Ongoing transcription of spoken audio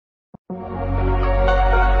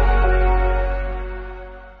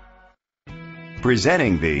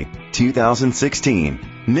Presenting the 2016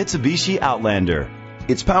 Mitsubishi Outlander.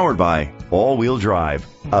 It's powered by all-wheel drive,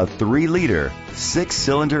 a 3-liter,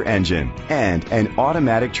 6-cylinder engine, and an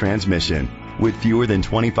automatic transmission. With fewer than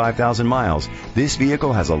 25,000 miles, this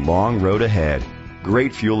vehicle has a long road ahead.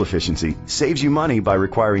 Great fuel efficiency saves you money by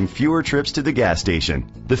requiring fewer trips to the gas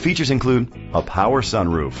station. The features include a power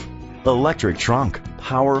sunroof, electric trunk,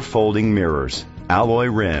 power folding mirrors, alloy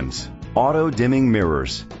rims, auto-dimming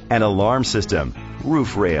mirrors, an alarm system,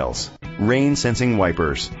 roof rails, rain-sensing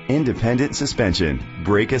wipers, independent suspension,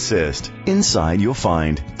 brake assist. Inside you'll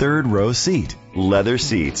find third-row seat, leather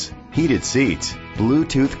seats, heated seats,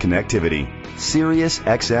 Bluetooth connectivity, Sirius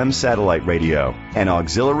XM satellite radio, an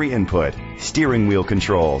auxiliary input, steering wheel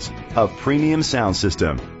controls, a premium sound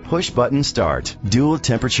system, push-button start, dual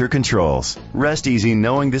temperature controls. Rest easy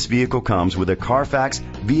knowing this vehicle comes with a Carfax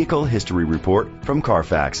Vehicle History Report from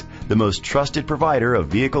Carfax, the most trusted provider of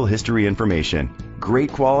vehicle history information.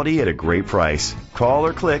 Great quality at a great price. Call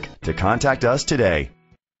or click to contact us today.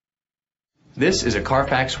 This is a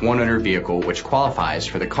Carfax one-owner vehicle which qualifies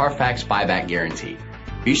for the Carfax buyback guarantee.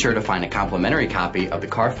 Be sure to find a complimentary copy of the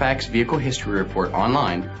Carfax Vehicle History Report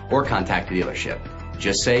online or contact the dealership.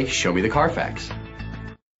 Just say, "Show me the Carfax."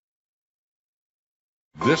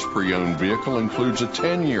 This pre-owned vehicle includes a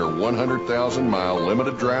 10-year, 100,000-mile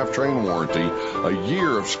limited drivetrain warranty, a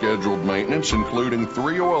year of scheduled maintenance including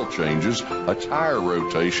 3 oil changes, a tire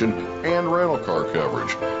rotation, and rental car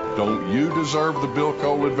coverage. Don't you deserve the Bill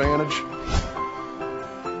Cole advantage?